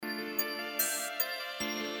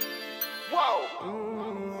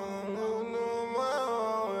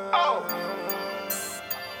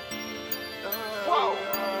Whoa.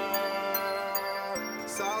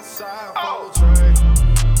 Southside Oh. train.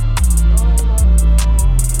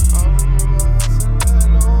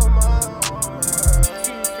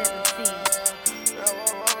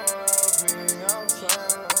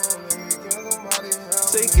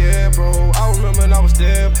 Say yeah, bro. I remember when I was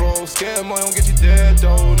dead, bro. Scared money don't get you dead,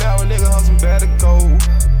 though. Now a nigga hustling better go.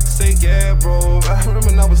 Say yeah, bro. I remember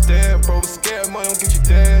when I was dead, bro. Scared money don't get you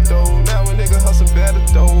dead, though. Now a nigga hustling better,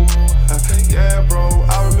 though. Yeah, bro.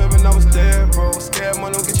 I remember when I was dead, bro. Scared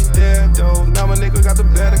money don't get you dead, though. Now my nigga got the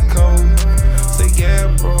better code. Say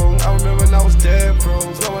yeah, bro. I remember when I was dead, bro.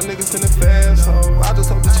 Now my niggas in the fast, so I just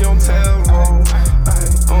hope that you don't tell, bro.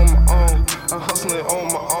 On my own, I'm hustling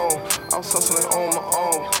on my own. I was hustling on my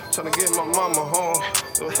own, tryna get my mama home.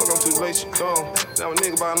 Fuck, I'm too late, she gone. Now a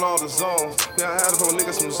nigga buying all the zones. Yeah, I had to put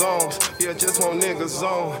niggas some zones. Yeah, just one nigga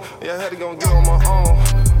zone. Yeah, I had to go and get on my own.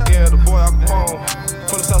 Yeah, the boy I Capone.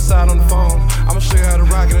 Put us outside on the phone. I'ma show you how to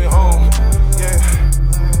rock it at home. Yeah.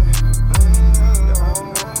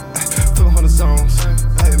 Fill 100 zones.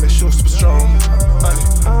 Hey, make sure it's super strong. Hey,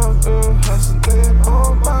 I've been hustling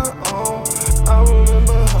on my own. I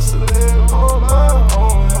remember hustling on my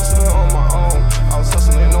own. Hustling on my own. I was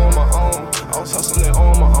hustling on my own. I was hustling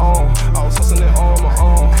on my own. I was hustling on my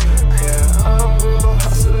own. Yeah, I remember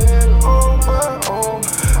hustling on my own.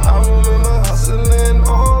 I remember hustling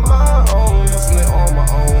on my own. Hustling on my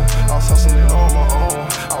own. I was hustling on my own.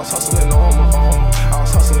 I was hustling on my own. I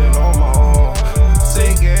was hustling on my own.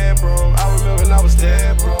 Say yeah, bro. I remember when I was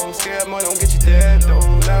dead, bro. Scared money don't get you dead, though.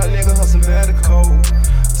 Now a nigga hustling better code.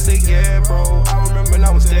 Say yeah, bro. I remember when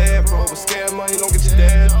I was dead, bro. But scared money don't get you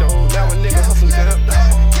dead, though. Now a nigga hustling better.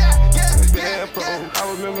 Yeah, bro.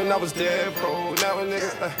 I remember when I was dead, bro. Now a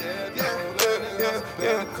nigga,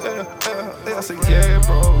 yeah. I say yeah,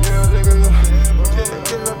 bro. Yeah,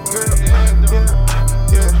 nigga.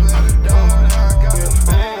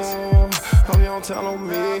 Homie, don't tell on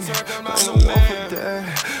me. I ain't no more for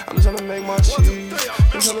that. I'm just tryna make my cheese.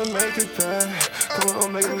 I'm tryna make it back. Come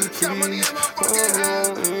on, make me please. Come on,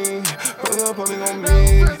 me. Put up on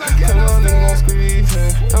me. Tell my nigga gon' squeeze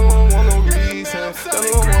it. I don't want no reason. Tell me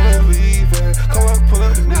I wanna leave it. Come on, pull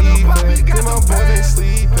up and leave it. Get my boy, they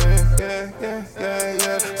sleeping. Yeah.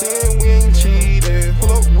 Then we ain't cheating.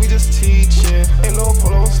 Pull up, we just teaching. Ain't no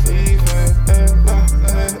pull up sleeping.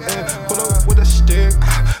 Pull up with a stick.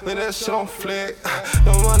 Let that shit on flick.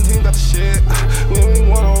 No one team got the shit. We only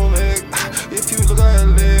one on leg. If you look at a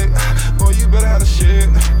leg, boy, you better have the shit.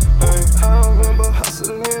 I remember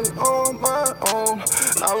hustling on my own.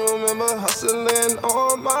 I remember hustling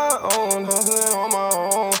on my own. Hustling on my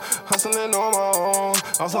own. Hustling on my own.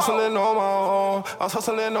 I was hustling on my own. I was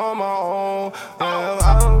hustling on my own. Yeah,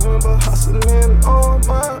 I remember hustling on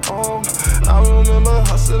my own. I remember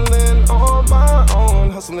hustling on my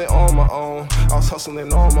own. Hustling on my own. I was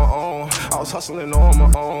hustling on my own. I was hustling on my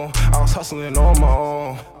own. I was hustling on my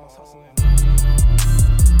own.